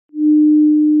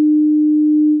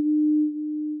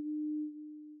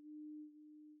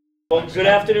Well, good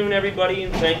afternoon, everybody,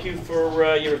 and thank you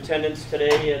for your attendance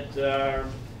today at our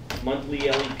monthly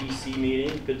LEPC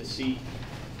meeting. Good to see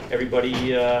everybody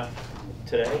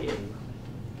today and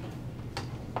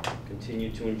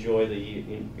continue to enjoy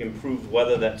the improved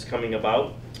weather that's coming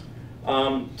about.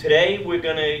 Today we're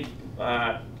going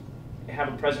to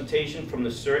have a presentation from the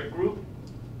CERT group.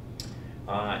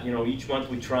 Each month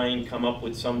we try and come up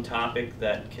with some topic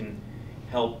that can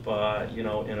help, in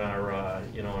our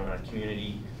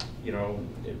community,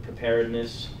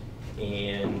 preparedness,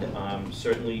 and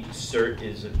certainly CERT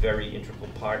is a very integral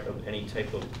part of any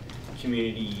type of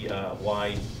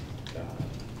community-wide,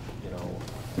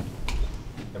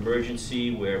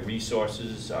 emergency where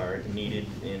resources are needed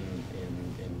in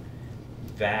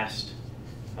vast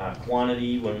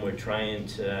quantity. When we're trying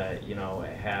to,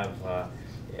 have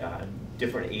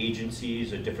different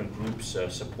agencies or different groups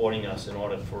supporting us in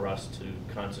order for us to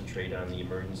concentrate on the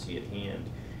emergency at hand.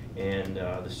 And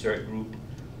the CERT group,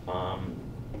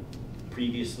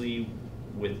 previously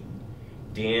with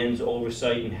Dan's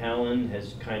oversight and Helen,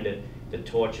 has the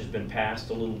torch has been passed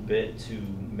a little bit to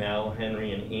Mel,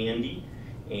 Henry, and Andy.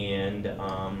 And,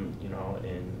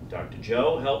 and Dr.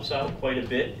 Joe helps out quite a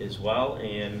bit as well.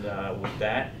 And with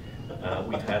that,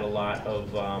 we've had a lot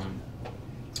of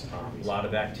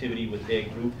activity with their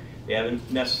group. They haven't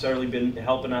necessarily been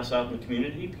helping us out in the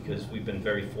community because we've been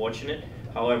very fortunate.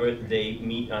 However, they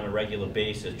meet on a regular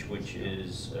basis, which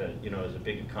is, is a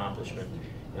big accomplishment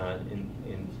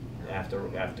after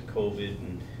COVID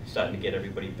and starting to get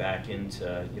everybody back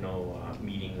into,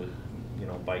 meeting with,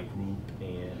 by group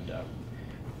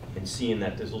and seeing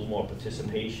that there's a little more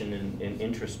participation and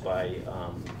interest by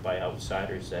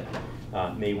outsiders that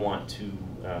may want to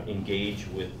engage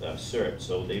with CERT.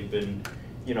 So they've been,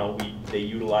 they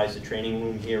utilize the training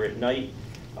room here at night.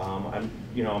 I'm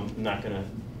not going to,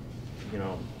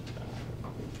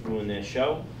 ruin their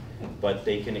show, but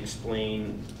they can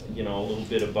explain, a little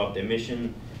bit about their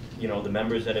mission, the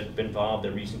members that have been involved,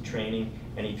 their recent training,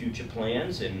 any future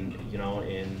plans, and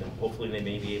and hopefully they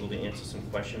may be able to answer some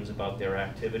questions about their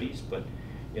activities. But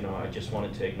I just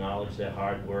wanted to acknowledge their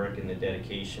hard work and their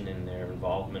dedication and their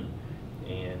involvement,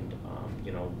 and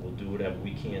we'll do whatever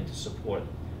we can to support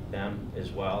them as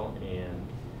well. And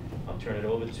I'll turn it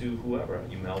over to whoever.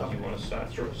 Mel, do you want to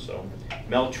start? Sure. So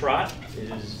Mel Trott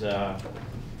is, as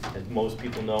most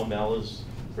people know, Mel is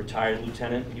retired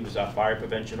lieutenant. He was our fire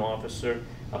prevention officer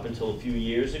up until a few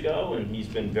years ago, and he's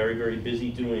been very, very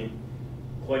busy doing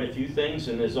quite a few things.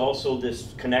 And there's also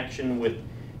this connection with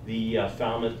the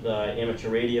Falmouth Amateur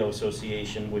Radio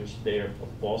Association, which they're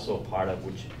also a part of,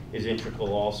 which is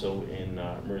integral also in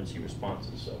emergency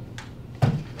responses. So I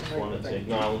just wanted to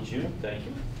acknowledge you. Thank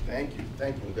you. Thank you.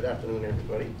 Thank you. Good afternoon,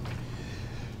 everybody.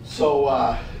 So,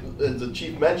 as the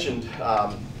chief mentioned,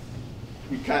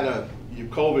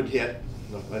 COVID hit,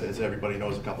 as everybody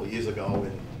knows, a couple of years ago,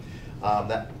 and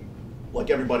that,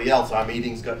 like everybody else, our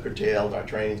meetings got curtailed, our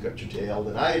trainings got curtailed,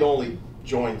 and I had only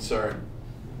joined CERT.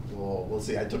 Well, we'll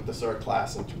see. I took the CERT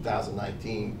class in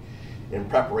 2019 in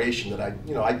preparation that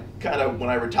when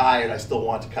I retired, I still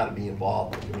want to be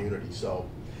involved in the community. So,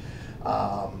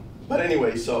 but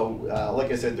anyway, so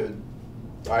like I said,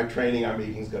 our training, our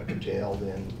meetings got curtailed,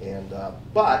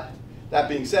 but that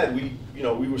being said, we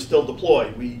were still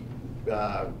deployed. We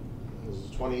it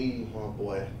was 20, oh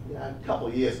boy, yeah, a couple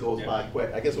of years goes by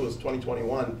quick. I guess it was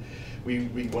 2021. We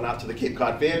went out to the Cape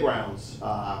Cod Fairgrounds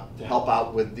to help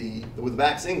out with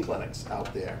vaccine clinics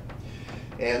out there,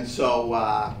 and so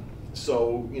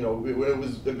it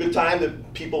was a good time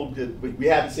that people we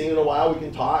hadn't seen in a while. We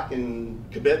can talk and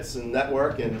kibitz and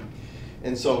network, and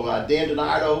so Dan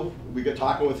DiNardo, we got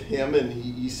talking with him, and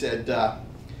he said, I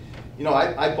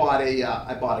bought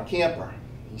a camper.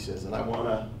 He says, and I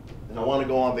want to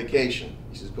go on vacation.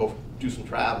 He says, go do some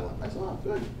traveling. I said, oh,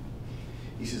 good.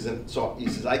 He says,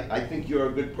 I think you're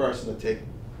a good person to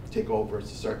take over as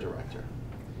the CERT director.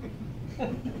 I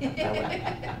went,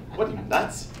 what are you,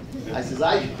 nuts? I says,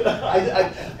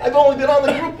 I've only been on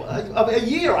the group a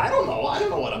year. I don't know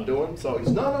what I'm doing. So he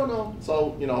says, no.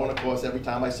 So, and of course, every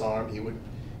time I saw him,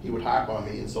 he would harp on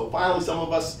me. And so finally, some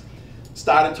of us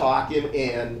started talking,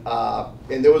 and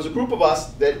there was a group of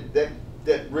us that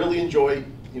really enjoyed,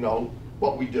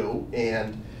 what we do,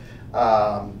 and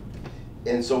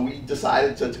so we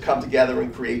decided to come together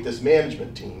and create this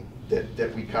management team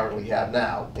that we currently have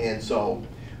now. And so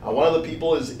one of the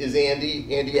people is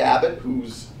Andy Abbott,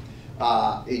 who's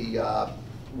has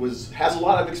a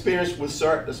lot of experience with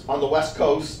CERT on the West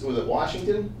Coast. Was it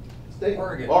Washington State?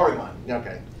 Oregon.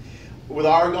 Okay. With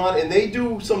Oregon, and they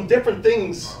do some different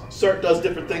things. CERT does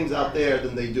different things out there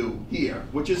than they do here,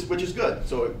 which is good.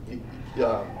 So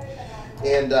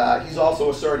And he's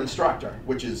also a CERT instructor,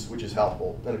 which is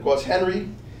helpful. And of course, Henry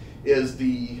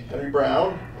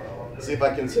Brown. Let's see if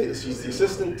I can say this. He's the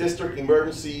Assistant District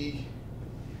Emergency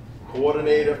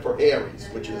Coordinator for ARES,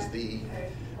 which is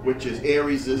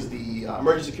ARES is the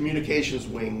Emergency Communications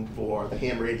Wing for the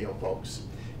ham radio folks.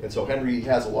 And so Henry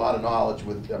has a lot of knowledge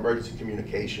with emergency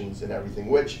communications and everything,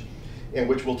 which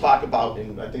we'll talk about,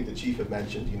 and I think the chief had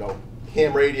mentioned, you know,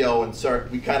 ham radio and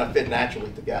CERT, we kind of fit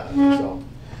naturally together. So,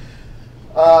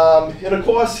 and of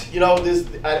course, you know,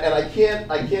 I can't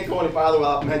go any farther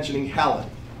without mentioning Helen,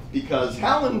 because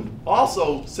Helen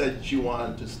also said she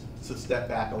wanted to step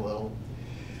back a little.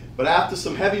 But after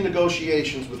some heavy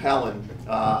negotiations with Helen,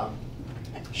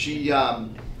 she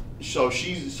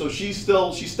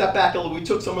stepped back a little. We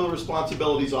took some of the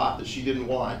responsibilities off that she didn't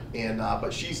want, and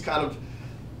but she's kind of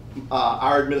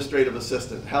our administrative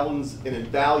assistant. Helen's an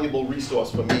invaluable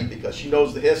resource for me because she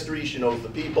knows the history, she knows the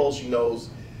people, she knows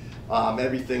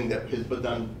everything that has been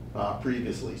done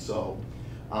previously. So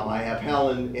I have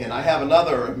Helen, and I have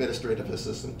another administrative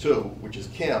assistant too, which is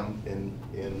Kim, and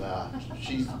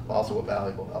she's also a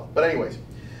valuable help. But anyways,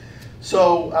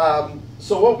 so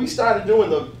what we started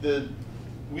doing,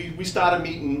 we started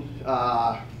meeting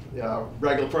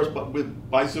regular first, but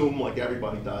by Zoom, like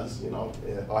everybody does, you know,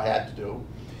 or had to do,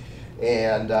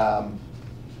 and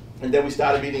then we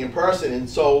started meeting in person. And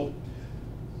so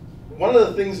one of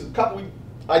the things, we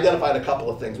identified a couple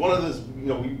of things. One of those, you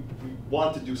know, we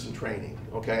wanted to do some training,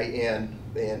 okay, and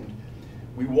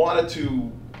we wanted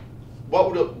to, what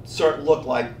would it CERT look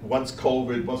like once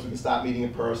we can start meeting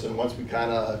in person, once we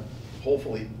kind of,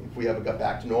 hopefully, if we ever got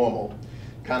back to normal,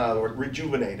 kind of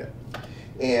rejuvenate it.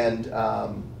 And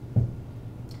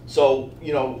so,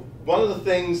 you know, one of the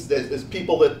things that is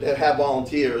people that have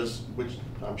volunteers, which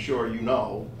I'm sure you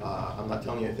know, I'm not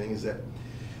telling you anything, is that,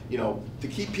 you know, to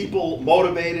keep people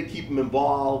motivated, keep them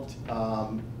involved,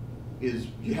 is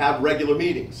you have regular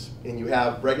meetings, and you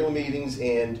have regular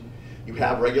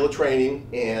training,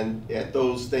 and at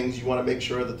those things you want to make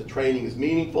sure that the training is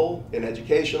meaningful and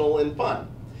educational and fun.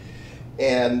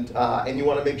 And you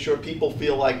want to make sure people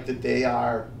feel like that they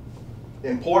are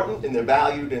important and they're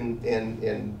valued, and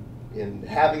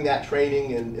having that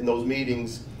training in those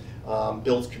meetings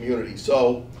builds community.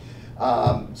 So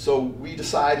we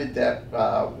decided that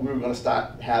we were going to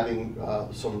start having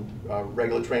some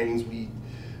regular trainings.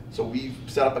 So we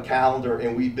set up a calendar,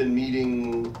 and we've been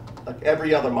meeting like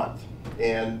every other month,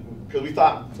 and because we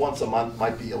thought once a month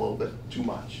might be a little bit too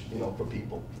much, you know, for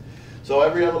people. So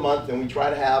every other month, and we try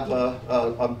to have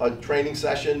a training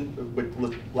session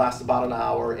which lasts about an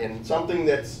hour, and something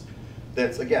that's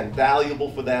again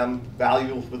valuable for them,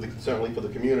 valuable for certainly for the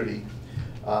community.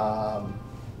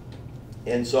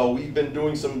 And so we've been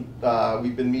doing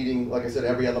we've been meeting, like I said,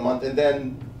 every other month, and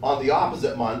then on the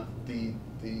opposite month, the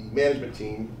management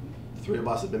team, the three of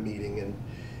us have been meeting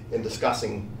and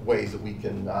discussing ways that we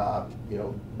can, you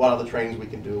know, what other trainings we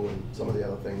can do, and some of the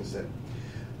other things that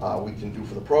we can do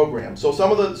for the program. So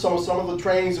some of the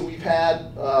trainings that we've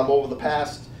had over the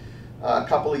past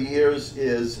couple of years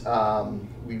is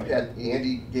we've had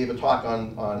Andy gave a talk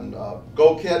on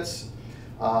Go Kits.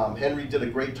 Henry did a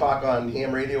great talk on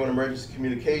ham radio and emergency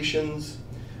communications.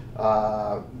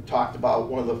 Talked about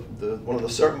one of the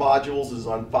CERT modules is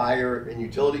on fire and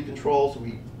utility control. So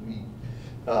we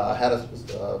had a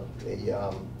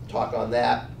talk on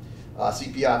that.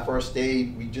 CPR first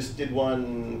aid. We just did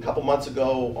one a couple months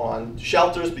ago on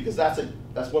shelters, because that's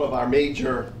one of our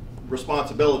major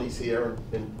responsibilities here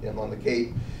and on the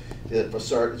Cape for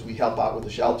CERT, is we help out with the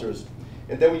shelters.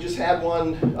 And then we just had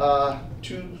one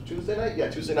Tuesday night. Yeah,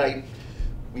 Tuesday night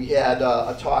we had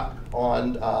a talk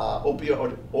on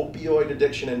opioid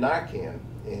addiction and Narcan,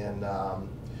 and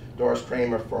Doris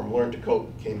Kramer from Learn to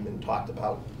Cope came and talked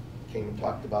about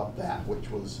that,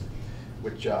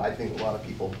 which I think a lot of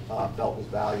people felt was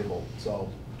valuable. So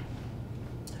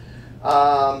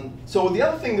the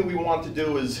other thing that we want to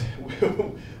do is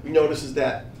we notice is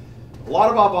that a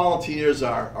lot of our volunteers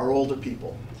are older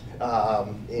people,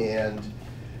 and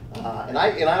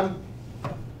I'm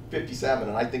 57,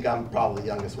 and I think I'm probably the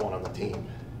youngest one on the team.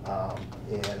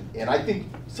 And I think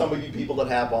some of you people that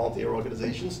have volunteer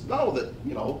organizations know that,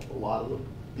 you know, a lot of the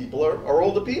people are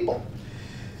older people.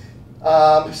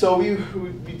 So we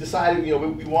decided, you know,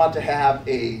 we want to have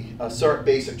a CERT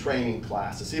basic training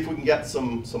class to see if we can get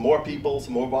some more people,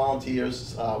 some more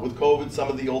volunteers. With COVID, some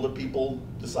of the older people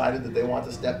decided that they want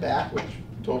to step back, which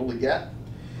we totally get.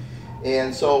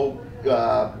 And so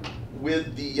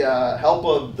with the help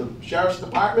of the Sheriff's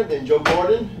Department and Joe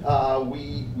Gordon,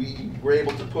 we were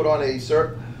able to put on a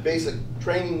CERT basic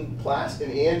training class.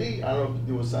 And Andy, I don't know if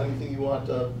there was anything you want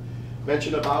to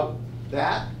mention about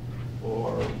that?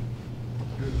 or?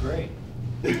 You're great.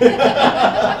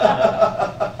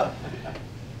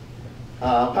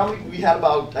 How many, we had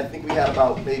about, I think we had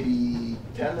about maybe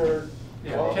 10 or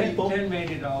 12 Yeah, people? 10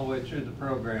 made it all the way through the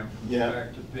program from Yeah.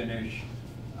 start to finish.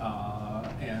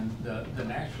 And the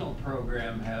national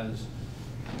program has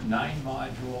 9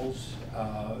 modules,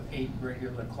 8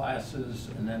 regular classes,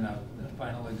 and then a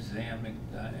final exam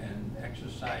and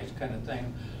exercise kind of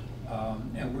thing.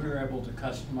 And we were able to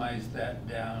customize that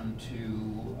down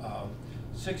to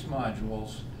 6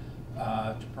 modules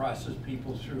to process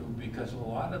people through, because a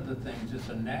lot of the things, it's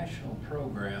a national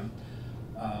program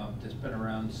that's been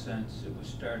around since it was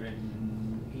started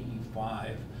in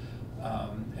 '85.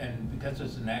 And because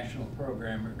it's a national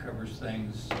program, it covers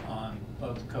things on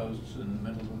both coasts and the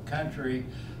middle of the country.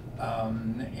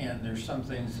 And there's some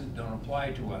things that don't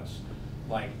apply to us.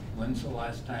 Like, when's the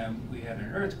last time we had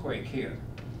an earthquake here?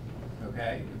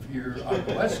 Okay, if you're on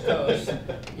the West Coast,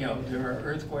 you know, there are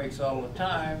earthquakes all the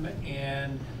time.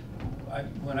 And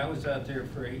when I was out there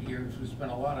for 8 years, we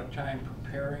spent a lot of time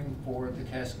preparing for the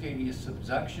Cascadia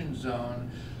subduction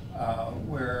zone,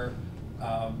 where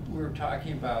we were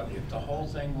talking about if the whole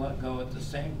thing let go at the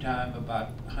same time,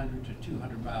 about 100 to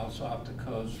 200 miles off the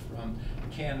coast from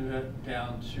Canada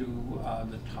down to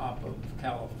the top of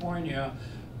California,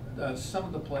 some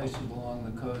of the places along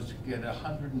the coast get a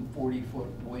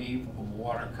 140-foot wave of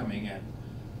water coming in.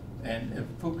 And if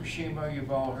Fukushima,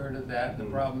 you've all heard of that, the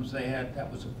problems they had,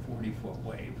 that was a 40-foot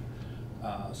wave.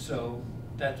 So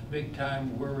that's big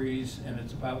time worries, and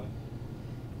it's about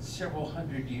several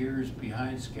hundred years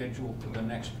behind schedule for the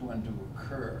next one to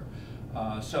occur.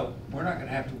 So we're not going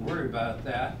to have to worry about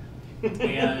that.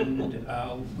 And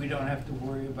we don't have to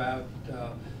worry about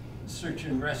search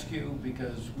and rescue,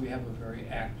 because we have a very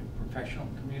active professional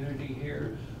community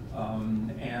here.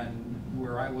 And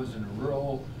where I was in a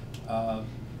rural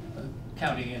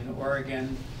county in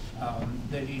Oregon,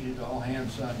 they needed all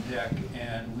hands on deck,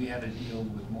 and we had to deal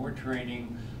with more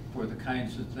training for the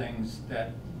kinds of things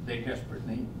that they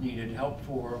desperately needed help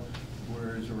for,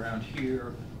 whereas around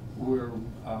here,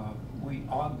 we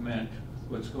augment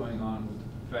what's going on with the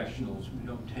professionals. We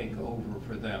don't take over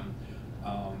for them.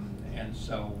 And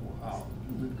so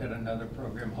we've got another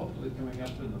program hopefully coming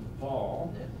up in the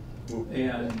fall.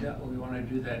 And we want to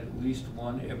do that at least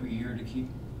one every year to keep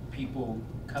people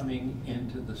coming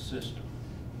into the system.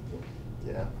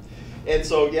 Yeah, and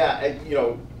so yeah, you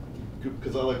know,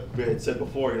 because like we had said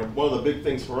before, you know, one of the big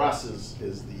things for us is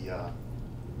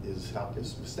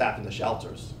staffing the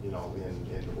shelters, you know,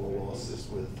 and we'll assist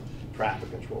with traffic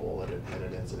control at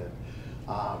an incident.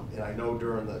 And I know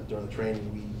during the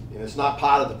training and it's not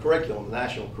part of the curriculum, the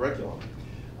national curriculum,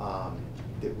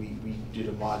 that we did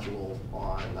a module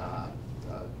on.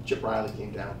 Chip Riley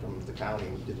came down from the county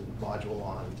and we did a module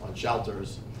on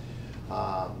shelters.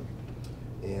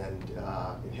 And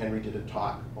Henry did a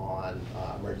talk on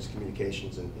emergency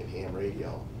communications and ham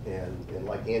radio. And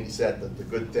like Andy said, the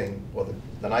good thing, or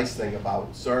the nice thing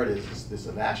about CERT is this is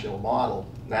a national model,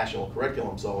 national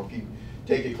curriculum. So if you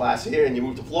take a class here and you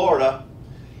move to Florida,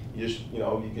 you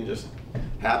can just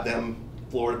have them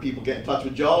Florida people get in touch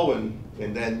with Joe, and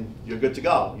then you're good to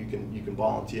go. You can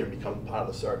volunteer, become part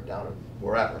of the CERT down or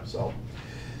wherever. So,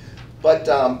 but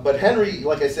Henry,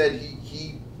 like I said,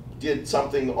 he did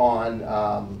something on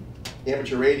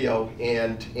amateur radio,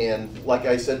 and like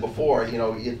I said before, you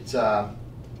know, it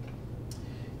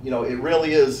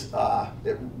really is.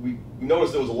 We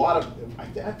noticed there was a lot of,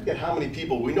 I forget how many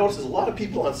people. We noticed there's a lot of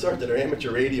people on CERT that are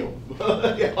amateur radio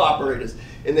operators,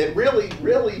 and they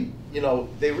really, you know,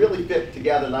 they really fit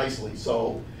together nicely.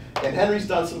 So, and Henry's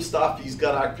done some stuff. He's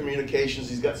got our communications.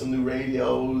 He's got some new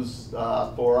radios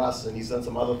for us, and he's done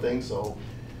some other things. So,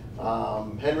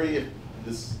 Henry, if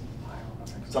this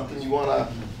something you want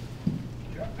to?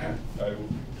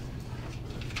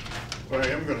 What I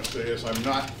am going to say is I'm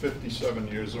not 57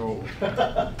 years old. So,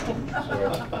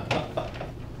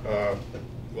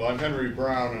 well, I'm Henry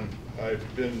Brown, and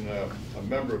I've been a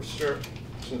member of CERT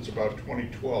since about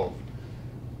 2012.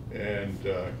 And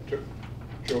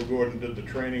Joe Gordon did the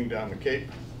training down the Cape.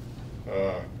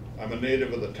 I'm a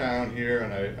native of the town here,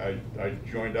 and I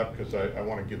joined up because I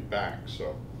want to give back.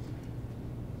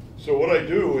 So what I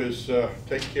do is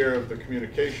take care of the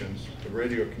communications, the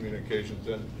radio communications,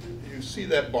 and you see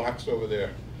that box over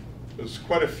there. There's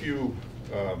quite a few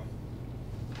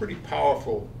pretty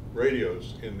powerful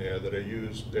radios in there that are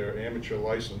used. They're amateur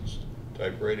licensed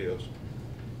type radios.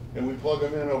 And we plug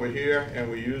them in over here,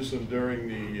 and we use them during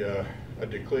a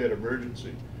declared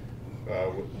emergency.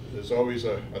 There's always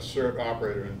a CERT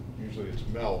operator, and usually it's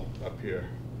Mel up here.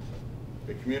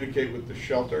 They communicate with the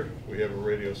shelter. We have a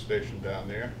radio station down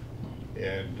there.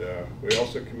 And we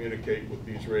also communicate with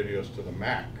these radios to the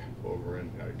MAC over in,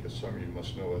 I guess some of you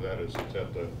must know where that is. It's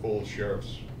at the old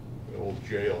sheriff's, the old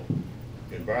jail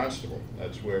in Barnstable.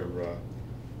 That's where,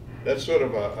 that's sort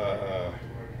of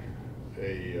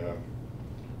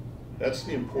that's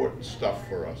the important stuff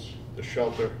for us. The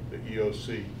shelter, the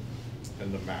EOC,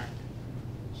 and the MAC.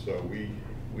 So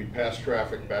we pass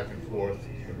traffic back and forth.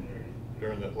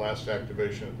 During that last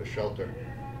activation at the shelter,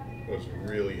 it was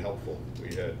really helpful.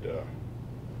 We had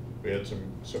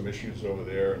some issues over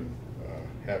there, and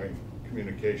having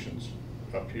communications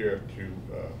up here to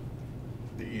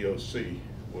the EOC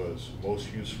was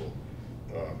most useful.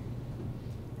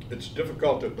 It's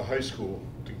difficult at the high school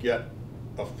to get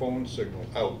a phone signal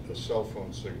out, a cell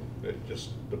phone signal.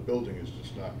 The building is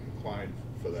just not inclined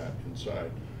for that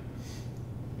inside.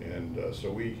 And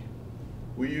so we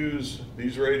use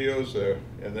these radios there,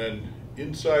 and then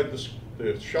inside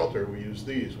the shelter we use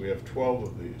these. We have 12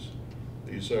 of these.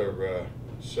 These are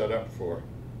set up for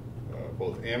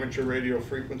both amateur radio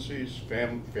frequencies,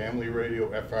 family radio,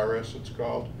 FRS it's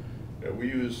called.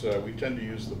 We tend to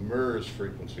use the MERS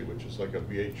frequency, which is like a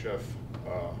VHF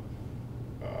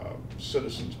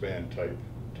citizens band type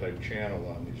channel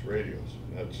on these radios.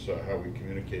 And that's how we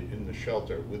communicate in the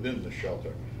shelter, within the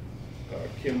shelter.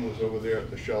 Kim was over there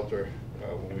at the shelter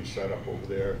when we set up over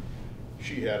there.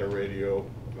 She had a radio.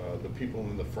 The people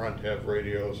in the front have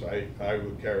radios. I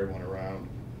would carry one around.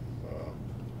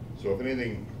 So if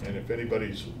anything, and if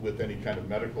anybody's with any kind of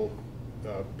medical,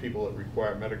 people that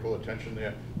require medical attention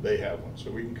there, they have one.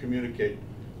 So we can communicate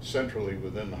centrally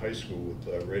within the high school with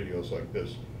radios like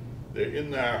this. They're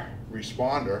in our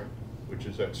responder, which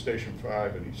is at Station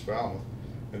 5 in East Falmouth,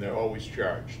 and they're always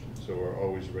charged. So we're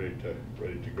always ready to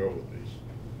go with these.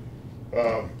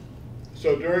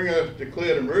 So during a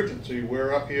declared emergency,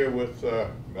 we're up here with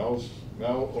Mel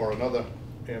or another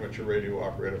amateur radio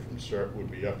operator from CERT would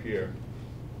be up here.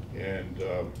 And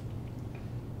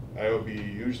I will be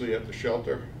usually at the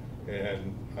shelter.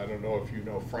 And I don't know if you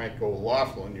know Frank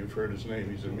O'Laughlin, you've heard his name,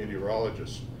 he's a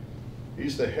meteorologist.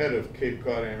 He's the head of Cape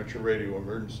Cod Amateur Radio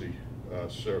Emergency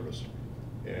Service.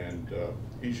 And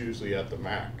he's usually at the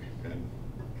MAC. And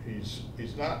he's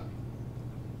not,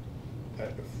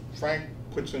 Frank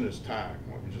puts in his time,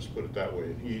 let me just put it that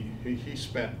way. He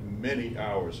spent many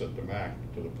hours at the MAC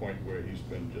to the point where he's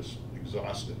been just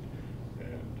exhausted,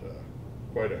 and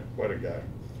quite a guy.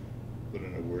 Put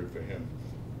in a word for him.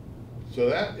 So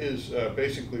that is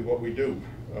basically what we do.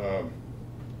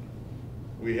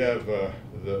 We have the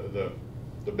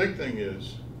big thing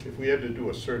is if we had to do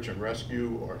a search and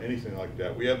rescue or anything like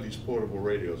that, we have these portable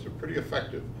radios. They're pretty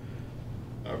effective.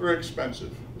 Very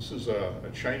expensive. This is a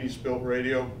Chinese-built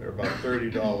radio. They're about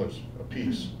 $30 a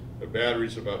piece. The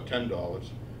battery's about $10,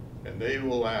 and they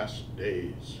will last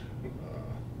days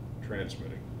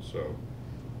transmitting. So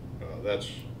that's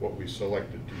what we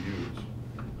selected to use.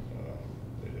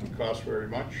 They didn't cost very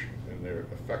much, and they're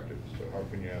effective. So how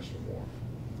can you ask for more?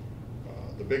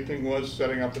 The big thing was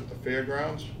setting up at the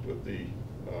fairgrounds with the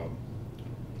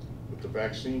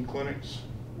vaccine clinics.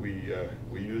 We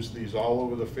use these all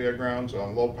over the fairgrounds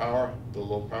on low power, the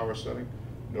low power setting.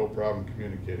 No problem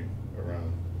communicating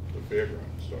around the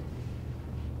fairgrounds. So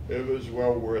it was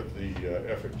well worth the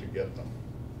effort to get them,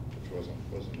 which wasn't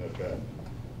that bad.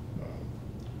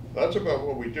 That's about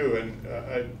what we do. And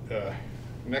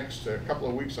next couple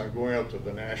of weeks, I'm going out to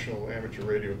the National Amateur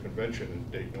Radio Convention in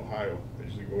Dayton, Ohio. I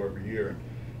usually go every year. And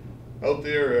out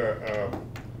there,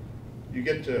 you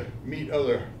get to meet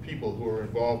other people who are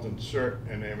involved in CERT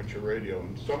and amateur radio,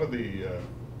 and some of the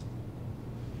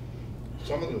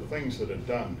things that are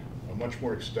done are much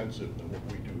more extensive than what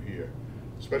we do here,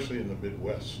 especially in the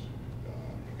Midwest.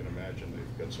 You can imagine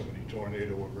they've got so many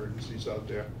tornado emergencies out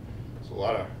there. So a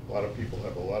lot of people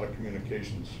have a lot of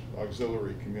communications,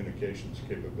 auxiliary communications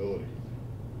capability,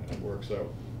 and it works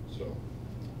out. So,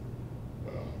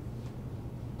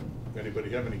 anybody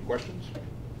have any questions?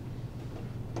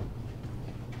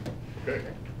 Okay.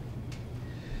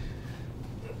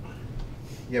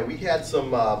 Yeah, we had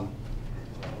some other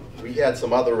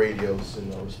radios in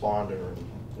the responder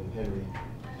and Henry.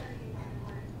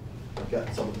 I've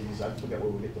got some of these. I forgot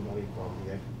where we get the money from.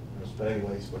 Yeah. But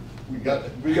anyways, we got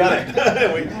it. We got it.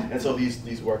 And so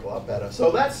these work a lot better.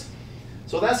 So that's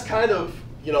kind of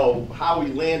how we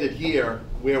landed here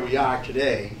where we are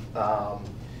today.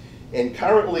 And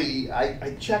currently,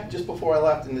 I checked just before I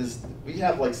left, and we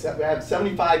have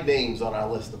 75 names on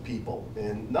our list of people,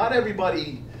 and not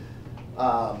everybody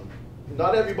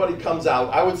comes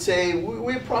out. I would say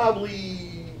we're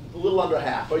probably a little under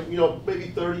half, but maybe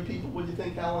 30 people. What do you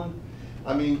think, Helen?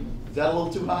 I mean, is that a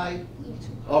little too high?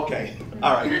 Okay,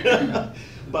 all right.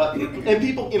 but and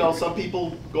people, you know, some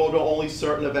people go to only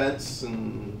certain events,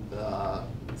 and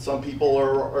some people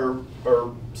are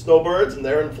snowbirds and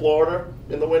they're in Florida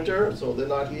in the winter, so they're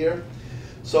not here.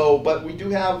 So, but we do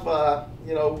have,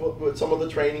 you know, with some of the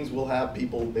trainings, we'll have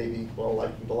people maybe, well,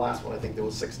 like the last one, I think there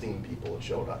was 16 people that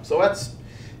showed up. So that's,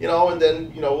 you know, and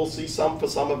then, you know, we'll see some for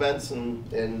some events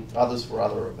and others for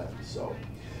other events. So,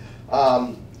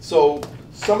 so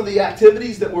some of the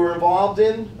activities that we're involved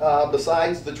in,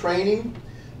 besides the training,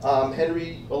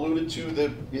 Henry alluded to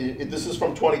this is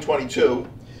from 2022.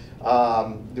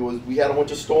 We had a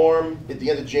winter storm at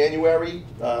the end of January,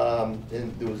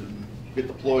 and there was get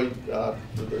deployed to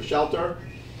the shelter,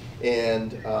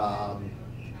 and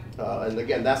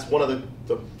again, that's one of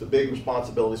the big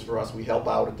responsibilities for us. We help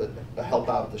out at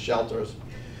the shelters,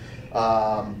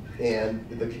 and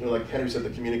like Henry said, the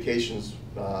communications,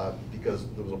 because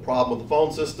there was a problem with the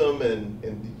phone system,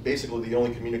 and basically the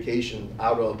only communication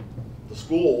out of the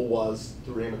school was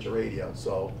through amateur radio.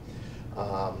 So,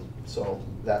 so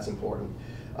that's important.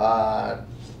 One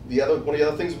of the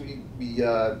other things we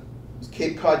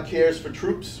Cape Cod Cares for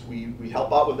Troops. We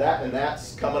help out with that, and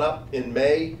that's coming up in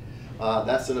May.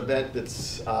 That's an event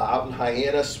that's out in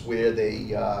Hyannis where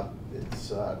they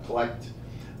collect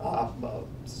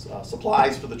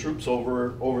supplies for the troops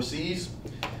overseas.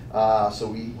 So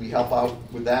we help out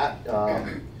with that.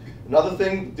 Another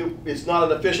thing, it's not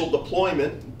an official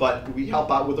deployment, but we help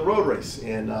out with the road race.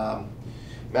 And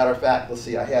matter of fact, let's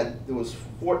see, there was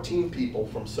 14 people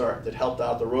from CERT that helped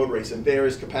out the road race in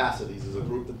various capacities. There's a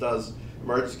group that does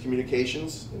emergency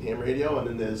communications and ham radio, and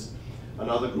then there's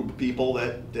another group of people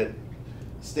that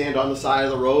stand on the side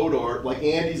of the road, or like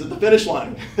Andy's at the finish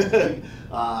line,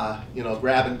 you know,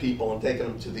 grabbing people and taking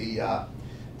them to the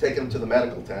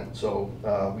medical tent. So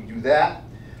we do that.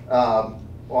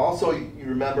 Also, you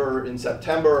remember in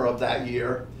September of that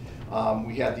year,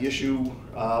 we had the issue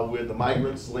where the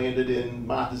migrants landed in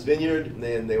Martha's Vineyard, and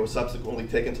then they were subsequently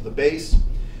taken to the base.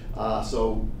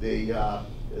 So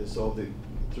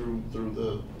through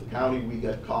the county, we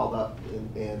got called up,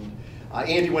 and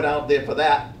Andy went out there for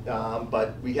that.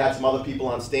 But we had some other people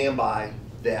on standby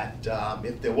that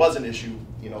if there was an issue,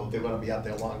 you know, they're going to be out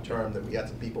there long term. That we had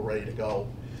some people ready to go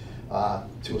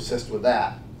to assist with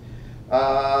that.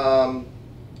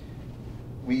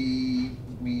 We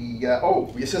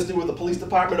assisted with the police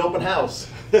department open house.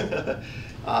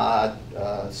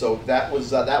 So that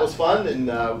was fun, and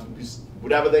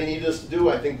whatever they needed us to do,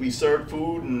 I think we served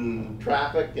food and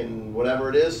traffic and whatever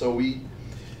it is. So we've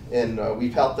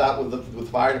helped out with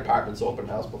fire department's open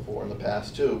house before in the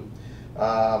past too.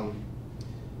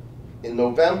 In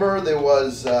November there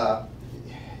was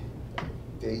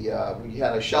we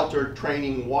had a shelter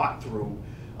training walkthrough.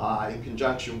 In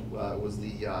conjunction was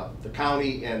the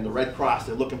county and the Red Cross.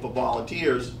 They're looking for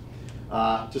volunteers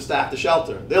to staff the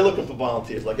shelter. They're looking for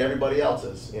volunteers like everybody else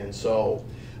is, and so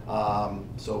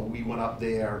we went up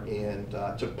there and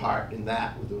took part in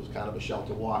that. There was kind of a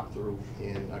shelter walkthrough,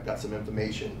 and I got some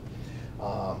information.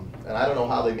 And I don't know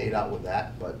how they made out with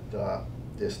that, but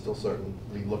they're still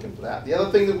certainly looking for that. The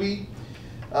other thing that we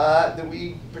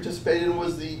participated in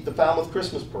was the Falmouth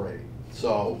Christmas Parade.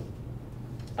 So.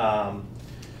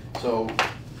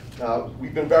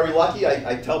 We've been very lucky.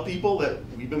 I tell people that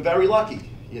we've been very lucky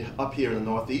up here in the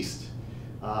Northeast.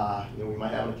 You know, we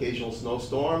might have an occasional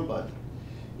snowstorm, but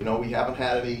you know, we haven't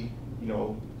had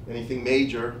anything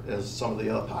major as some of the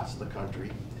other parts of the country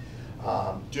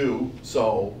do.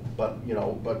 So, but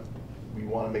we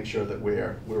want to make sure that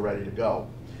we're ready to go.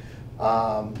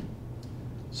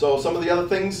 So some of the other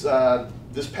things,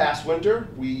 this past winter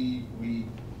we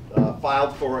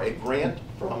filed for a grant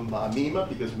from MEMA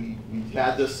because we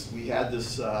had this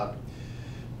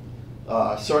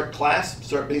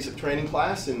CERT basic training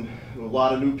class, and a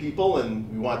lot of new people,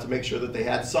 and we wanted to make sure that they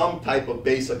had some type of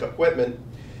basic equipment.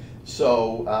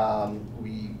 So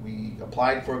we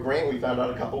applied for a grant. We found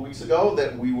out a couple of weeks ago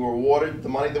that we were awarded the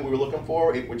money that we were looking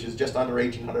for, which is just under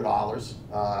 $1,800,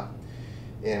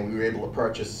 and we were able to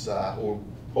purchase, or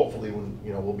hopefully,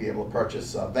 we'll be able to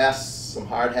purchase vests, some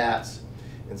hard hats,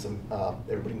 and some.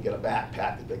 Everybody can get a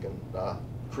backpack that they can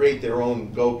create their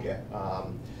own go kit.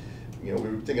 We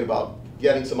were thinking about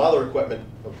getting some other equipment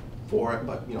for it,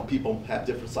 but people have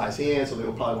different size hands, so they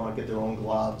will probably want to get their own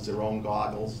gloves, their own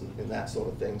goggles, and that sort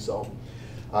of thing. So,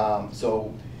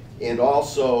 and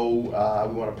also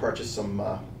we want to purchase some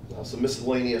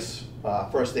miscellaneous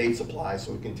first aid supplies,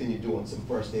 so we continue doing some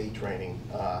first aid training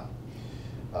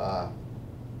for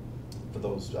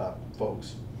those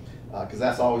folks, because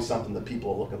that's always something that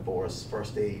people are looking for, is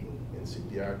first aid and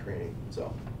CPR training.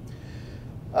 So.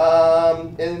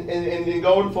 and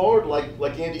going forward,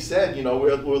 like Andy said, you know,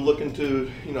 we're looking to,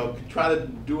 you know, try to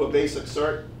do a basic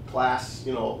cert class,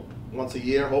 you know, once a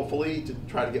year, hopefully, to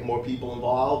try to get more people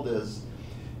involved as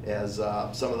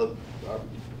some of the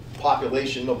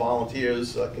population of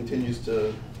volunteers continues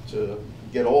to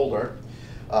get older.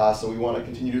 So we want to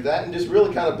continue to do that and just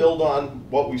really kind of build on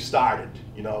what we've started,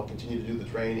 you know, continue to do the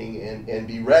training and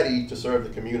be ready to serve the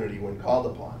community when called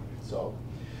upon. So,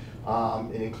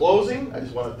 and in closing, I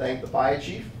just want to thank the fire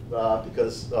chief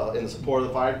because in the support of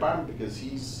the fire department, because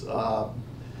he's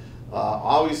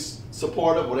always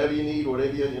supportive, whatever you need,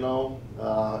 whatever you know.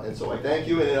 And so I thank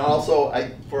you. And then also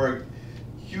for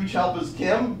huge help is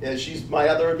Kim, and she's my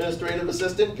other administrative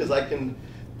assistant, because I can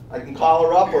call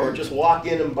her up or just walk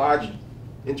in and barge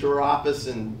into her office,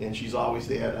 and she's always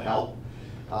there to help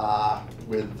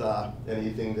with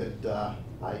anything that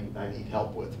I need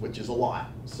help with, which is a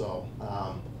lot. So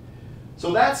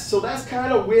so that's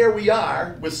kind of where we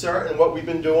are with CERT and what we've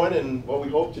been doing and what we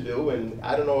hope to do. And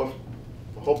I don't know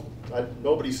if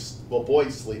nobody's, well,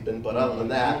 boy's sleeping, but other than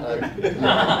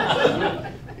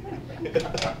that.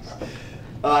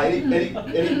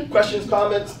 Any questions,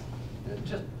 comments?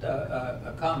 Just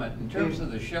a comment. In terms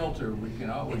of the shelter, we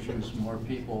can always use more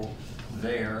people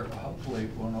there. Hopefully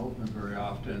it won't open very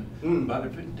often. But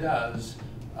if it does,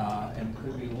 and it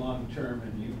could be long-term,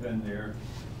 and you've been there,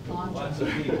 lots of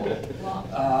people.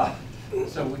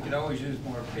 So we can always use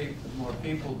more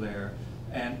people there.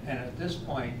 And at this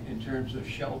point, in terms of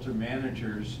shelter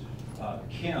managers,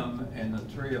 Kim and the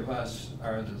three of us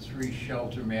are the three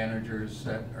shelter managers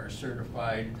that are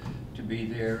certified to be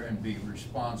there and be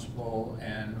responsible,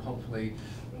 and hopefully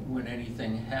when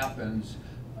anything happens,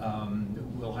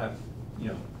 we'll have, you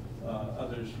know,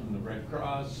 others from the Red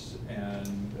Cross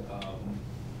and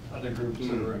other groups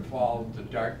that are involved, the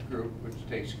DART group, which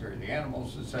takes care of the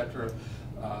animals, etc.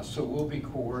 So we'll be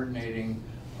coordinating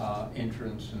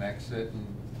entrance and exit and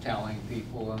telling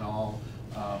people and all.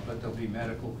 But there'll be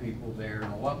medical people there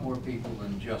and a lot more people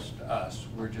than just us.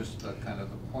 We're just the kind of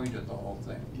the point of the whole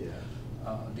thing. Yeah.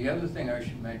 The other thing I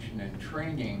should mention in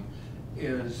training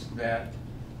is that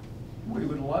we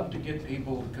would love to get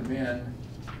people to come in,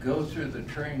 go through the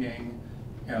training,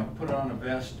 you know, put on a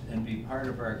vest and be part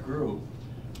of our group.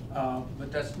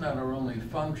 But that's not our only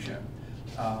function.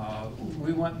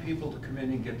 We want people to come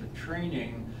in and get the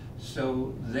training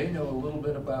so they know a little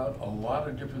bit about a lot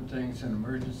of different things in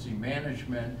emergency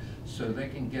management, so they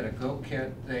can get a go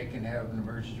kit, they can have an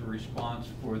emergency response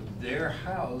for their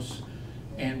house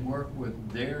and work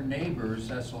with their neighbors.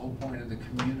 That's the whole point of the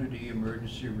community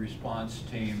emergency response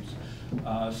teams.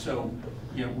 So,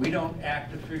 you know, we don't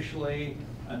act officially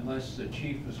unless the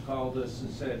chief has called us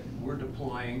and said, we're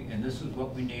deploying and this is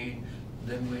what we need,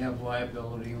 then we have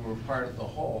liability, we're part of the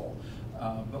whole.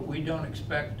 But we don't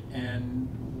expect, and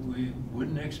we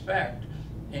wouldn't expect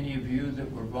any of you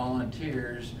that were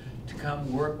volunteers to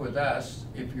come work with us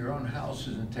if your own house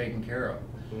isn't taken care of.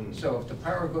 So if the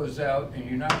power goes out and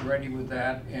you're not ready with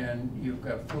that, and you've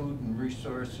got food and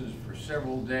resources for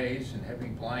several days and heavy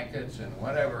blankets and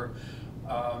whatever,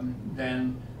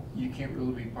 then you can't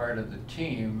really be part of the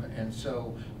team. And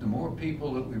so the more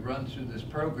people that we run through this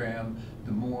program,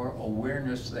 the more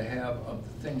awareness they have of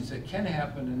the things that can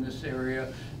happen in this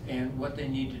area and what they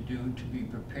need to do to be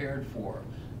prepared for.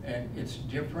 And it's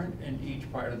different in each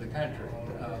part of the country.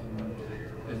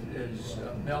 As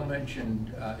Mel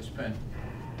mentioned,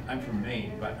 I'm from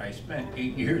Maine, but I spent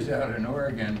 8 years out in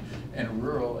Oregon in a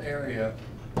rural area,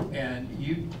 and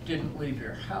you didn't leave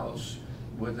your house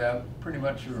without pretty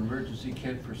much your emergency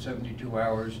kit for 72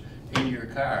 hours in your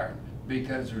car,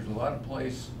 because there's a lot of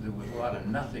place there was a lot of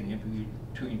nothing in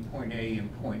between point A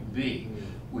and point B,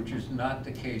 which is not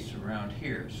the case around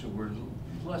here. So we're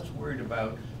less worried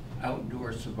about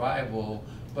outdoor survival,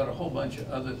 but a whole bunch of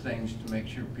other things to make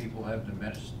sure people have the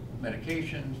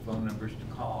medications, phone numbers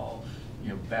to call, you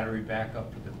know, battery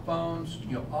backup for the phones,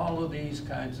 you know, all of these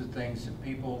kinds of things that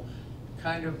people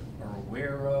kind of are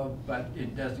aware of, but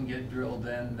it doesn't get drilled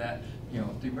in that, you know,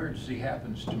 if the emergency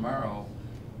happens tomorrow,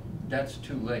 that's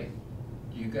too late.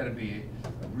 You got to be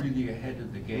really ahead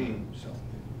of the game. So.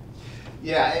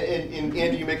 Yeah, and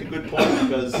Andy, you make a good point,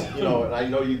 because, you know, and I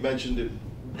know you mentioned it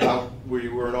where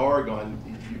you were in Oregon,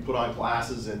 you put on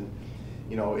classes, and,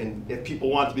 you know, and if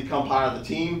people want to become part of the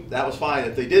team, that was fine.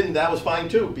 If they didn't, that was fine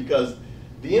too, because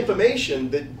the information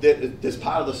that is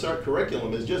part of the CERT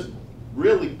curriculum is just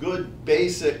really good,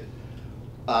 basic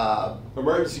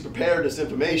emergency preparedness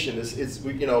information. It's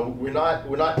you know, we're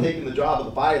not taking the job of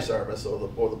the fire service or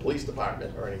the police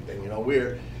department or anything. You know,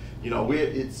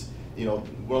 it's, you know,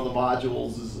 one of the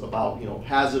modules is about, you know,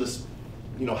 hazardous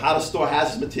you know, how to store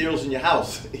hazardous materials in your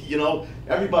house. You know,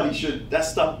 everybody should,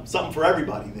 that's stuff, something for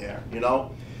everybody there, you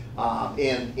know?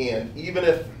 And even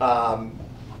if,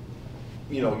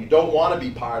 you know, you don't want to be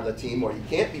part of the team or you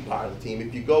can't be part of the team,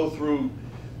 if you go through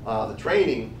the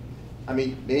training, I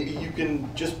mean, maybe you can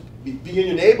just be in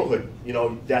your neighborhood. You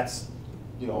know, that's,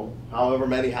 you know, however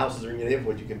many houses are in your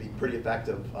neighborhood, you can be pretty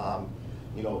effective,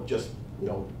 you know, just, you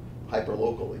know, hyper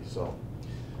locally. So,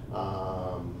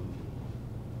 all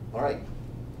right.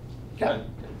 Kevin.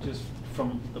 Just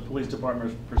from the police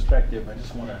department's perspective, I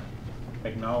just want to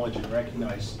acknowledge and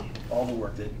recognize all the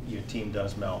work that your team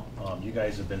does, Mel. You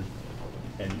guys have been,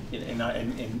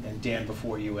 and Dan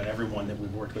before you, and everyone that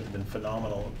we've worked with have been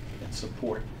phenomenal in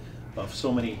support of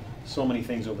so many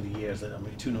things over the years that, I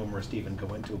mean, too numerous to even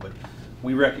go into, but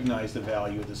we recognize the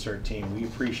value of the CERT team. We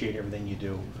appreciate everything you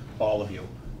do, all of you,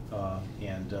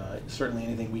 and certainly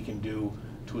anything we can do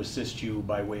to assist you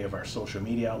by way of our social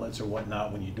media outlets or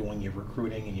whatnot when you're doing your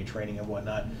recruiting and your training and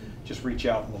whatnot, just reach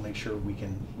out and we'll make sure we'll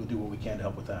do what we can to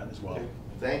help with that as well. Okay.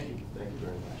 Thank you very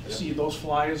much. I see those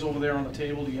flyers over there on the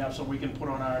table. Do you have some we can put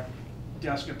on our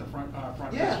desk at the front desk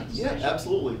at the Yeah, station?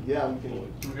 absolutely. Yeah, we can.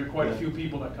 We've got quite a few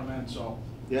people that come in, so.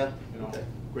 Yeah. You know. Okay.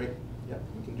 Great. Yeah,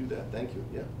 we can do that. Thank you.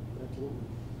 Yeah, absolutely.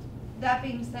 That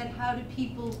being said, how do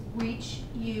people reach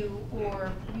you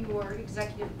or your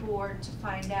executive board to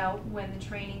find out when the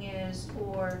training is,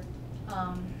 or,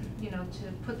 you know,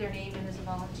 to put their name in as a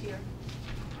volunteer?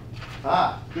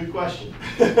 Ah, good question.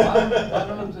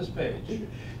 Bottom of this page.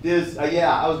 There's,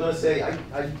 yeah, I was gonna say,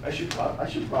 I should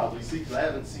probably see, because I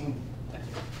haven't seen.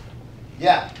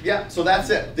 Yeah, so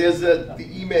that's it. There's the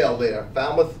email there,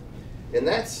 Falmouth, and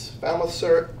that's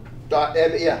falmouthcert.ma.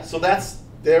 Yeah, so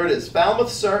there it is,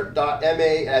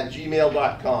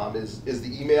 falmouthcert.ma@gmail.com is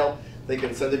the email. They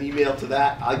can send an email to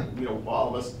that. You know, all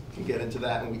of us can get into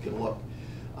that and we can look.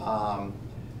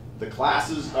 The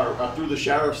classes are through the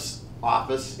sheriff's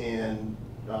office, and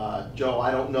Joe, I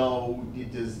don't know,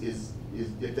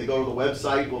 if they go to the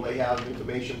website, will they have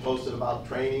information posted about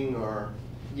training, or?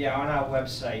 Yeah, on our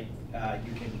website,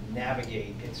 you can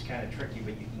navigate. It's kind of tricky,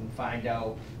 but you can find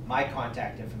out my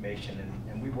contact information,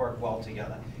 and we work well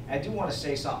together. I do want to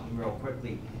say something real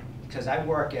quickly, because I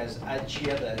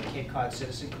chair the Cape Cod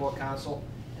Citizen Corps Council,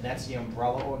 and that's the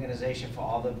umbrella organization for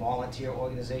all the volunteer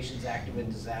organizations active in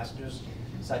disasters,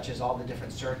 such as all the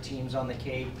different CERT teams on the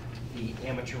Cape, the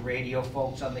amateur radio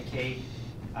folks on the Cape,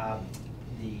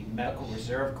 the Medical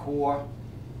Reserve Corps,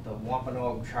 the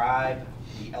Wampanoag Tribe,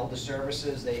 the Elder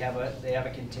Services. They have a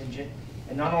contingent,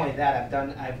 and not only that,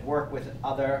 I've worked with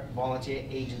other volunteer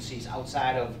agencies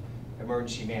outside of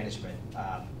emergency management,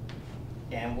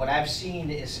 and what I've seen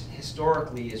is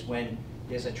historically is when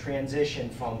there's a transition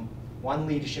from one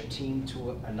leadership team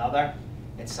to another,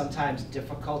 it's sometimes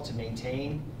difficult to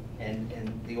maintain, and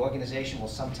the organization will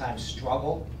sometimes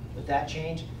struggle with that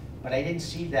change. But I didn't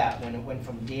see that when it went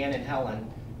from Dan and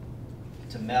Helen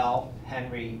to Mel,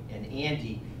 Henry, and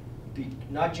Andy,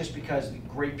 not just because of the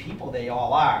great people they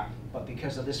all are, but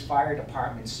because of this fire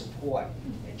department's support.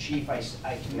 And Chief, I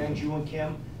commend you and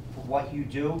Kim for what you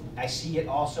do. I see it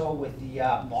also with the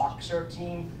Boxer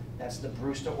team. That's the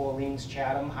Brewster, Orleans,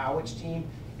 Chatham, Howard's team,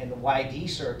 and the YD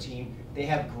CERT team. They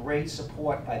have great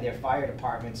support by their fire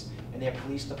departments and their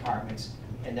police departments,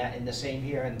 and the same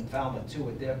here in Falmouth too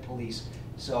with their police.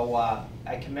 So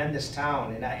I commend this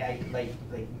town, and I like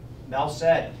Mel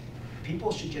said,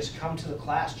 people should just come to the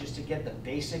class just to get the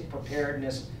basic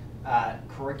preparedness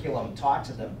curriculum taught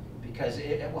to them, because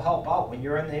it will help out when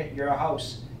you're in your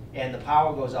house and the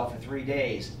power goes out for 3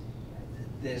 days.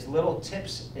 There's little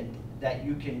tips that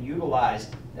you can utilize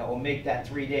that will make that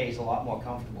 3 days a lot more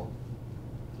comfortable.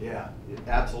 Yeah,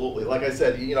 absolutely. Like I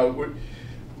said, like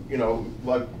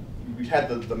we had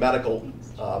the medical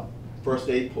first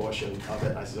aid portion of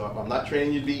it. I said, I'm not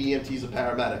training you to be EMTs or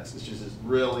paramedics. It's just this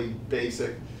really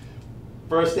basic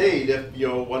first aid. If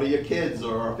one of your kids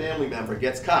or a family member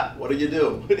gets cut, what do you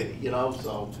do?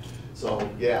 So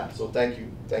yeah. So thank you,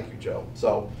 Joe.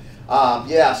 So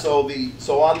yeah. So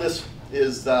on this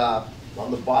is on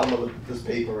the bottom of this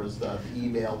paper is the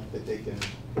email that they can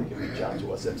reach out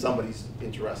to us if somebody's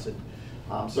interested.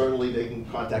 Certainly they can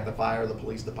contact the fire, the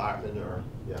police department, or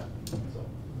yeah. So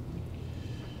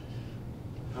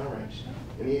all right.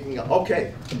 Anything else?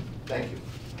 Okay. Thank you.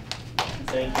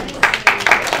 Thank you.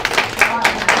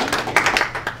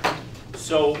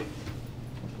 So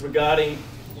regarding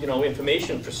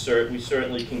information for CERT, we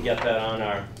certainly can get that on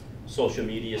our social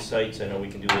media sites. I know we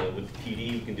can do it with the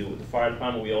PD, we can do it with the fire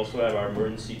department. We also have our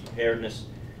emergency preparedness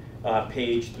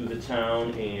page through the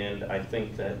town, and I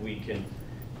think that we can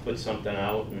put something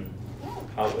out, and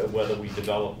whether we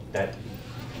develop that,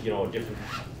 a different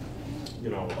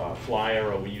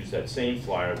flyer, or we use that same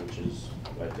flyer, which is,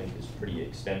 I think, is pretty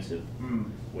extensive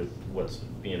with what's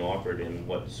being offered and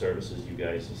what services you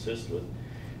guys assist with.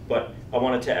 But I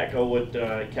wanted to echo what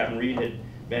Captain Reed had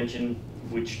mentioned,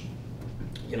 which,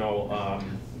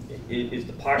 is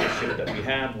the partnership that we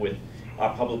have with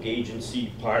our public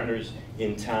agency partners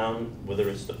in town, whether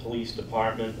it's the police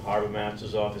department, Harbor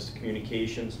Master's Office of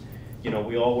Communications.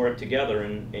 We all work together,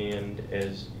 and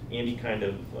as Andy kind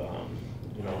of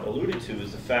alluded to,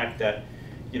 is the fact that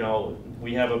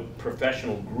we have a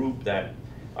professional group that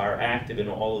are active in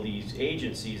all of these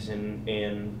agencies,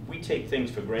 and we take things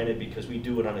for granted because we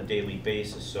do it on a daily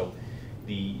basis. So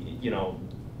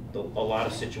a lot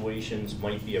of situations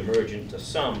might be emergent to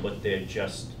some, but they're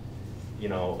just in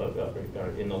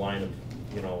the line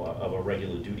of a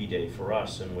regular duty day for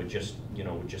us, and we're just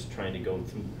trying to go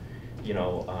through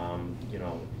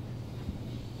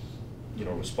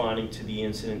responding to the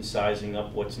incident, sizing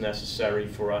up what's necessary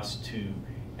for us to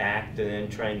act, and then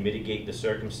try and mitigate the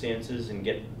circumstances and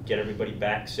get everybody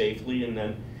back safely, and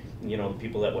then the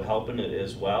people that were helping it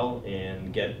as well,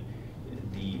 and get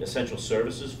the essential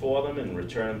services for them and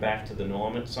return them back to the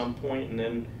norm at some point, and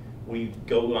then we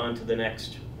go on to the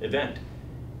next event.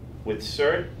 With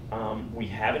CERT, we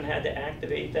haven't had to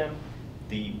activate them.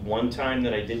 The one time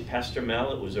that I did pester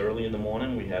Mel, it was early in the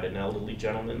morning. We had an elderly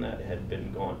gentleman that had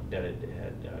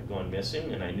gone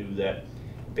missing, and I knew that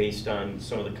based on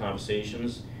some of the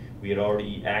conversations, we had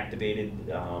already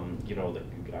activated,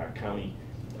 our county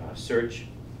search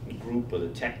group, or the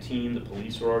tech team. The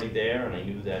police were already there, and I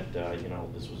knew that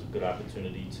this was a good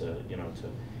opportunity to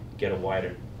get a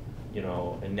wider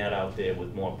a net out there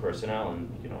with more personnel, and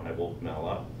I woke Mel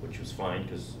up, which was fine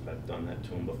because I've done that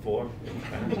to him before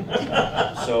in the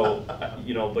past. So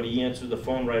but he answered the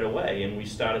phone right away, and we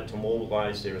started to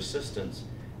mobilize their assistance.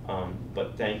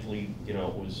 But thankfully, it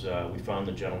was we found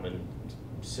the gentleman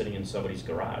sitting in somebody's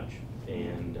garage,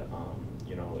 and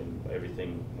and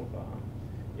everything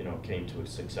came to a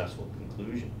successful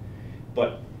conclusion.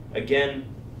 But again,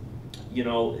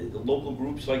 local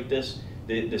groups like this,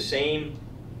 the same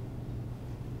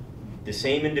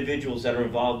individuals that are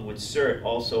involved with CERT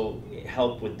also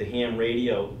help with the ham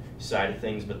radio side of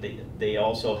things, but they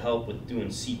also help with doing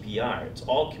CPR. It's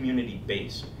all community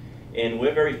based, and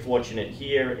we're very fortunate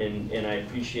here, and I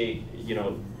appreciate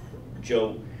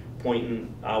Joe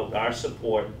pointing out our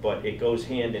support, but it goes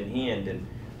hand in hand, and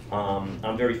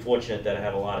I'm very fortunate that I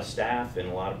have a lot of staff and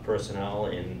a lot of personnel,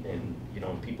 and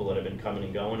people that have been coming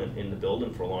and going in the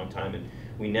building for a long time, and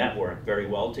we network very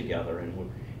well together,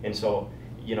 and so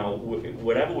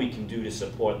whatever we can do to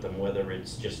support them, whether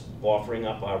it's just offering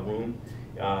up our room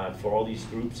for all these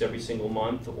groups every single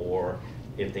month, or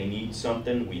if they need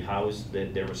something, we house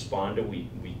their responder.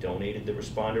 We donated the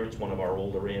responder. It's one of our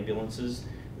older ambulances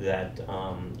that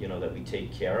that we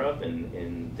take care of,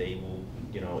 and they will,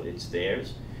 it's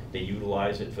theirs. They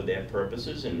utilize it for their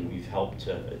purposes, and we've helped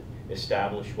to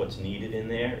establish what's needed in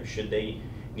there. Should they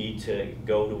need to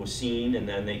go to a scene, and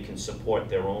then they can support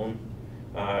their own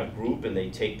group, and they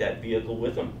take that vehicle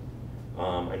with them.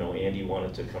 I know Andy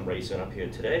wanted to come racing up here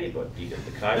today, but he got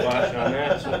the kibosh on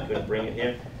that, so he couldn't bring it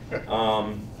here.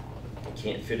 I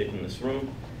can't fit it in this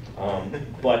room.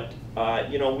 But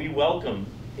we welcome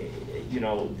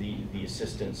the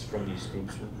assistance from these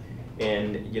groups,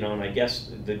 and and I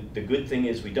guess the good thing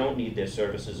is we don't need their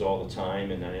services all the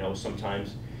time, and I know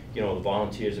sometimes the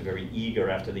volunteers are very eager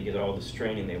after they get all this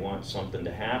training. They want something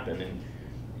to happen, and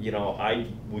I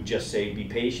would just say be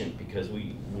patient, because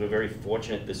we're very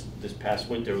fortunate this past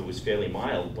winter. It was fairly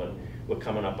mild, but we're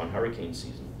coming up on hurricane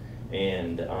season,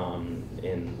 and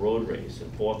road race,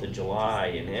 and 4th of July,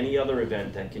 and any other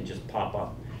event that can just pop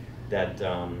up that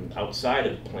outside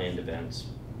of planned events,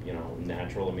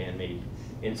 natural or man-made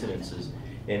incidences,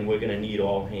 and we're going to need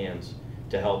all hands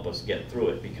to help us get through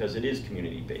it, because it is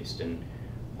community-based. And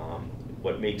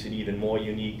what makes it even more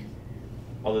unique,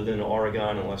 other than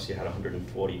Oregon, unless you had a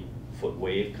 140-foot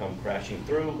wave come crashing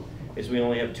through, is we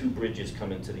only have 2 bridges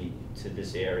coming to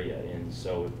this area. And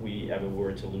so if we ever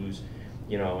were to lose,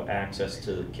 access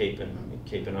to the Cape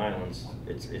and Islands,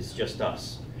 it's just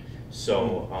us.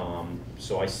 So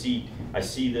so I see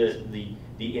the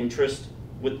interest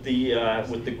with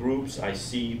the groups. I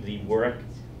see the work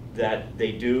that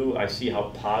they do. I see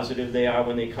how positive they are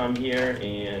when they come here,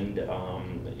 and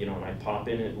and I pop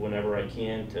in it whenever I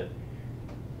can to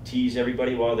tease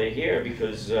everybody while they're here,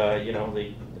 because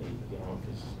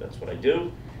because that's what I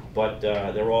do. But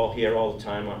they're all here all the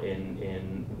time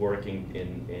in working,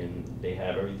 and they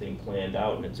have everything planned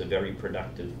out, and it's a very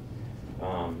productive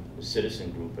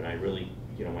citizen group. And I really,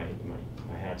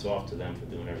 my hat's off to them for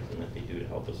doing everything that they do to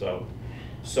help us out.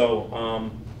 So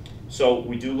So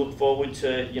we do look forward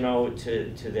to, you know,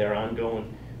 to their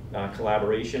ongoing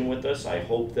collaboration with us. I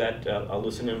hope that a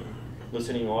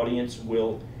listening audience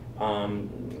will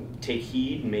take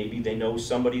heed. Maybe they know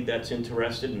somebody that's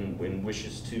interested and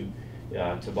wishes to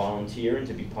volunteer and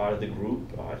to be part of the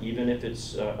group, even if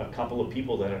it's a couple of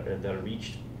people that are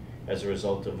reached as a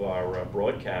result of our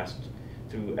broadcast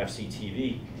through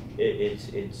FCTV.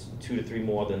 It's 2 to 3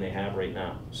 more than they have right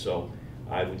now. So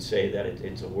I would say that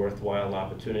it's a worthwhile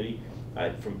opportunity.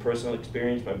 From personal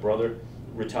experience, my brother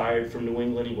retired from New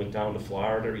England. He went down to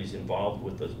Florida. He's involved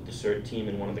with the CERT team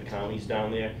in one of the counties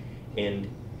down there, and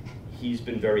he's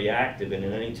been very active. And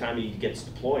any time he gets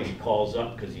deployed, he calls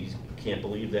up because he can't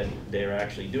believe that they're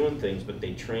actually doing things, but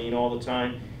they train all the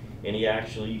time. And he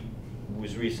actually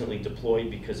was recently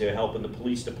deployed because they were helping the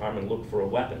police department look for a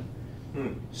weapon.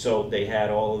 So they had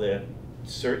all of their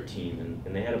CERT team,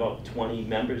 and they had about 20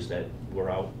 members that were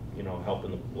out, you know,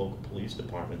 helping the local police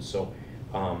department. So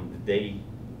they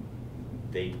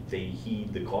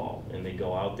heed the call, and they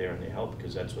go out there and they help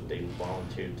because that's what they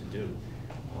volunteered to do.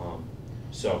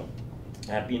 So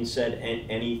that being said,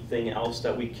 anything else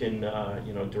that we can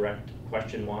you know, direct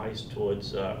question-wise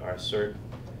towards our CERT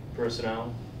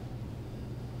personnel?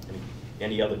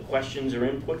 Any other questions or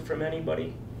input from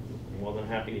anybody? I'm more than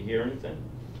happy to hear anything.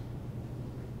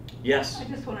 Yes? I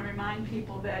just want to remind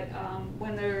people that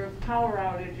when there are power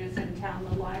outages in town,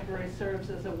 the library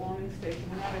serves as a warming station.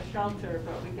 We're not a shelter,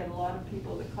 but we get a lot of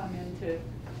people that come in to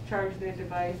charge their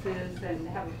devices and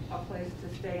have a place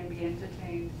to stay and be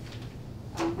entertained.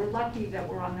 We're lucky that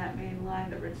we're on that main line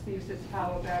that receives its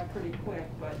power back pretty quick,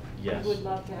 but Yes. we would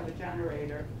love to have a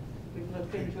generator. We've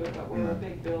looked into it, but we're a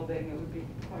big building, it would be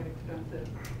quite expensive.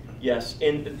 Yes,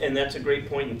 and that's a great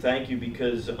point, and thank you,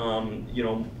 because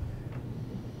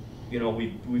you know,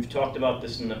 we've talked about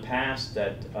this in the past,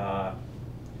 that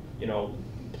you know,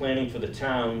 planning for the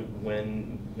town,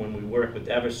 when we work with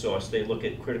Eversource, they look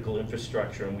at critical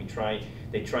infrastructure, and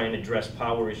they try and address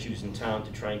power issues in town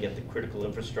to try and get the critical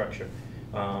infrastructure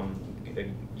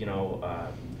you know,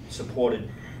 supported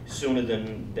sooner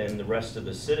than the rest of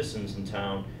the citizens in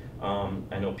town.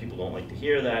 I know people don't like to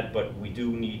hear that, but we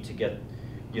do need to get,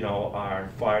 you know, our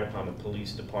fire department,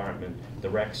 police department, the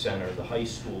rec center, the high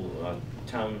school,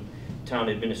 town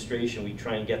administration. We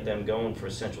try and get them going for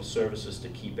essential services to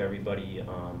keep everybody,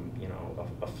 you know,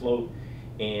 afloat.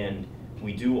 And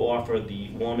we do offer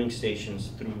the warming stations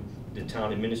through the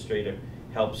town administrator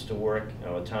helps to work,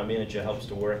 the town manager helps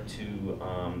to work to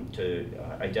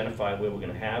identify where we're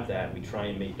going to have that. We try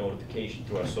and make notification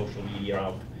through our social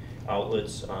media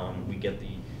outlets. We get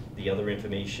the other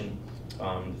information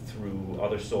through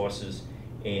other sources,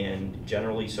 and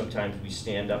generally sometimes we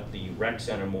stand up the rec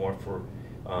center more for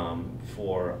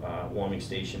warming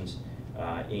stations,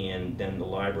 and then the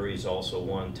library is also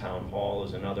one, town hall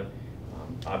is another.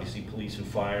 Obviously police and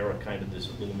fire are kind of, there's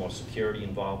a little more security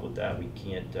involved with that. We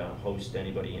can't host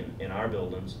anybody in our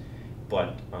buildings,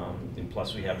 but and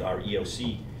plus we have our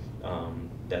EOC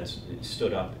that's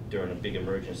stood up during a big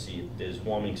emergency. There's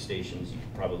warming stations, you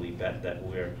can probably bet that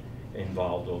we're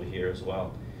involved over here as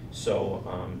well. So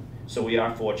so we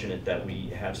are fortunate that we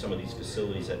have some of these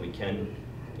facilities that we can,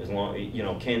 as long, you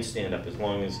know, can stand up, as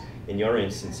long as in your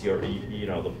instance you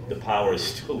know, the power is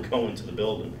still going to the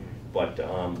building. But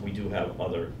we do have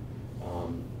other,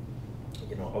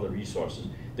 you know, other resources.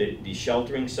 The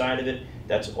sheltering side of it,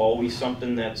 that's always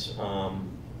something that's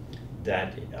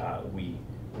that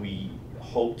we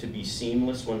hope to be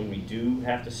seamless when we do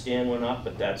have to stand one up,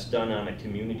 but that's done on a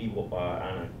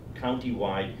on a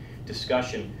county-wide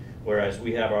discussion. Whereas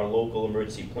we have our local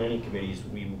emergency planning committees,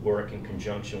 we work in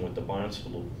conjunction with the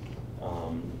Barnstable,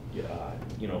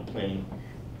 you know, planning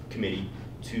committee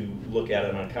to look at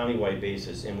it on a countywide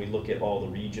basis, and we look at all the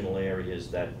regional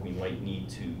areas that we might need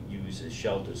to use as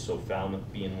shelters. So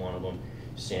Falmouth being one of them,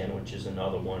 Sandwich is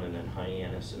another one, and then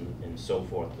Hyannis and so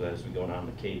forth as we go down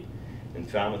the Cape. And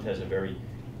Falmouth has a very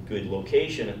good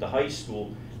location at the high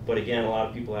school, but again, a lot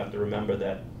of people have to remember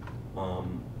that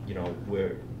you know,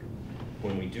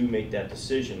 when we do make that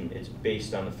decision, it's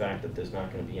based on the fact that there's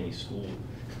not going to be any school.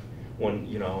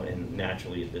 You know, and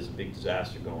naturally if there's a big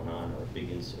disaster going on or a big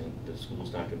incident, the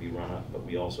school's not going to be run up. But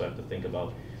we also have to think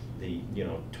about the, you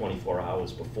know, 24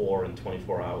 hours before and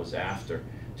 24 hours after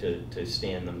to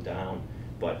stand them down.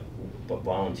 But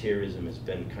volunteerism has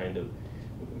been kind of,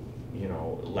 you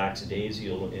know,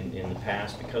 lackadaisical in the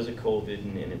past because of COVID,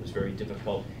 and it was very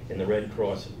difficult. And the Red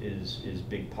Cross is a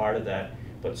big part of that.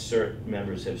 But CERT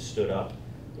members have stood up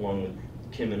along with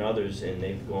Kim and others, and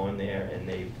they've gone there and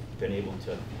they've been able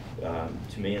to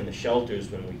man the shelters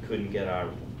when we couldn't get our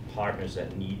partners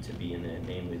that need to be in there,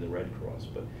 namely the Red Cross.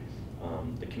 But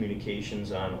The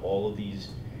communications on all of these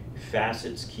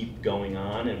facets keep going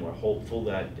on, and we're hopeful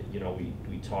that, you know,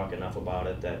 we talk enough about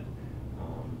it that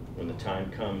when the time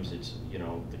comes, it's, you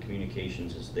know, the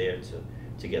communications is there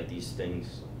to get these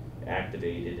things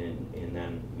activated, and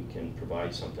then we can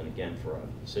provide something again for our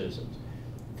citizens.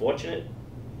 Fortunately,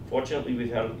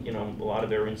 we've had, you know, a lot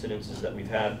of our incidences that we've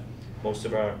had. Most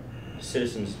of our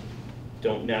citizens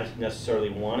don't necessarily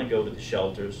want to go to the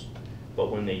shelters,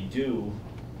 but when they do,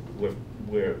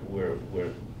 we're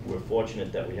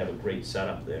fortunate that we have a great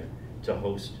setup there to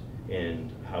host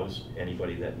and house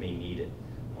anybody that may need it.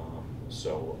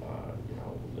 You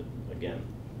know, again,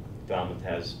 Falmouth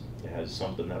has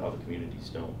something that other communities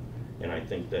don't, and I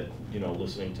think that, you know,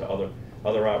 listening to other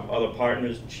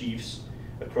partners, chiefs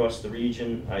across the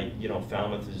region, you know,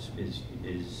 Falmouth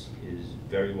is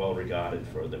very well regarded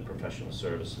for the professional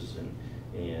services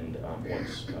and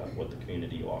what the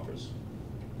community offers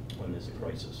when there's a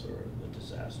crisis or a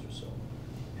disaster. So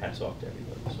hats off to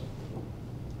everybody.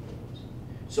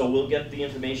 So we'll get the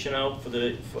information out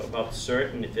about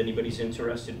CERT, and if anybody's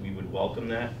interested, we would welcome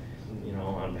that, you know,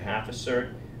 on behalf of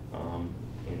CERT,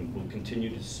 and we'll continue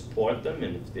to support them.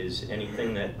 And if there's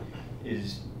anything that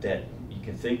you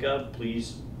can think of,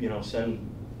 please, you know, send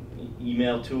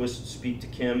email to us, speak to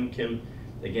Kim. Kim,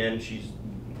 again, she's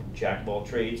jack of all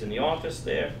trades in the office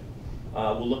there.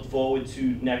 We'll look forward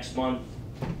to next month,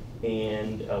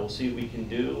 and we'll see what we can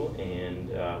do and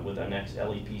with our next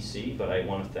LEPC. But I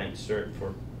want to thank CERT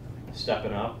for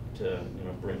stepping up to, you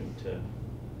know, bring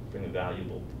a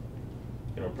valuable,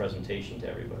 you know, presentation to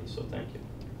everybody. So thank you.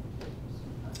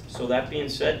 So that being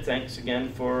said, thanks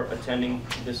again for attending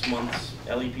this month's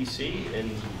LEPC,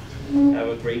 and have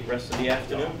a great rest of the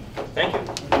afternoon. Thank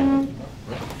you.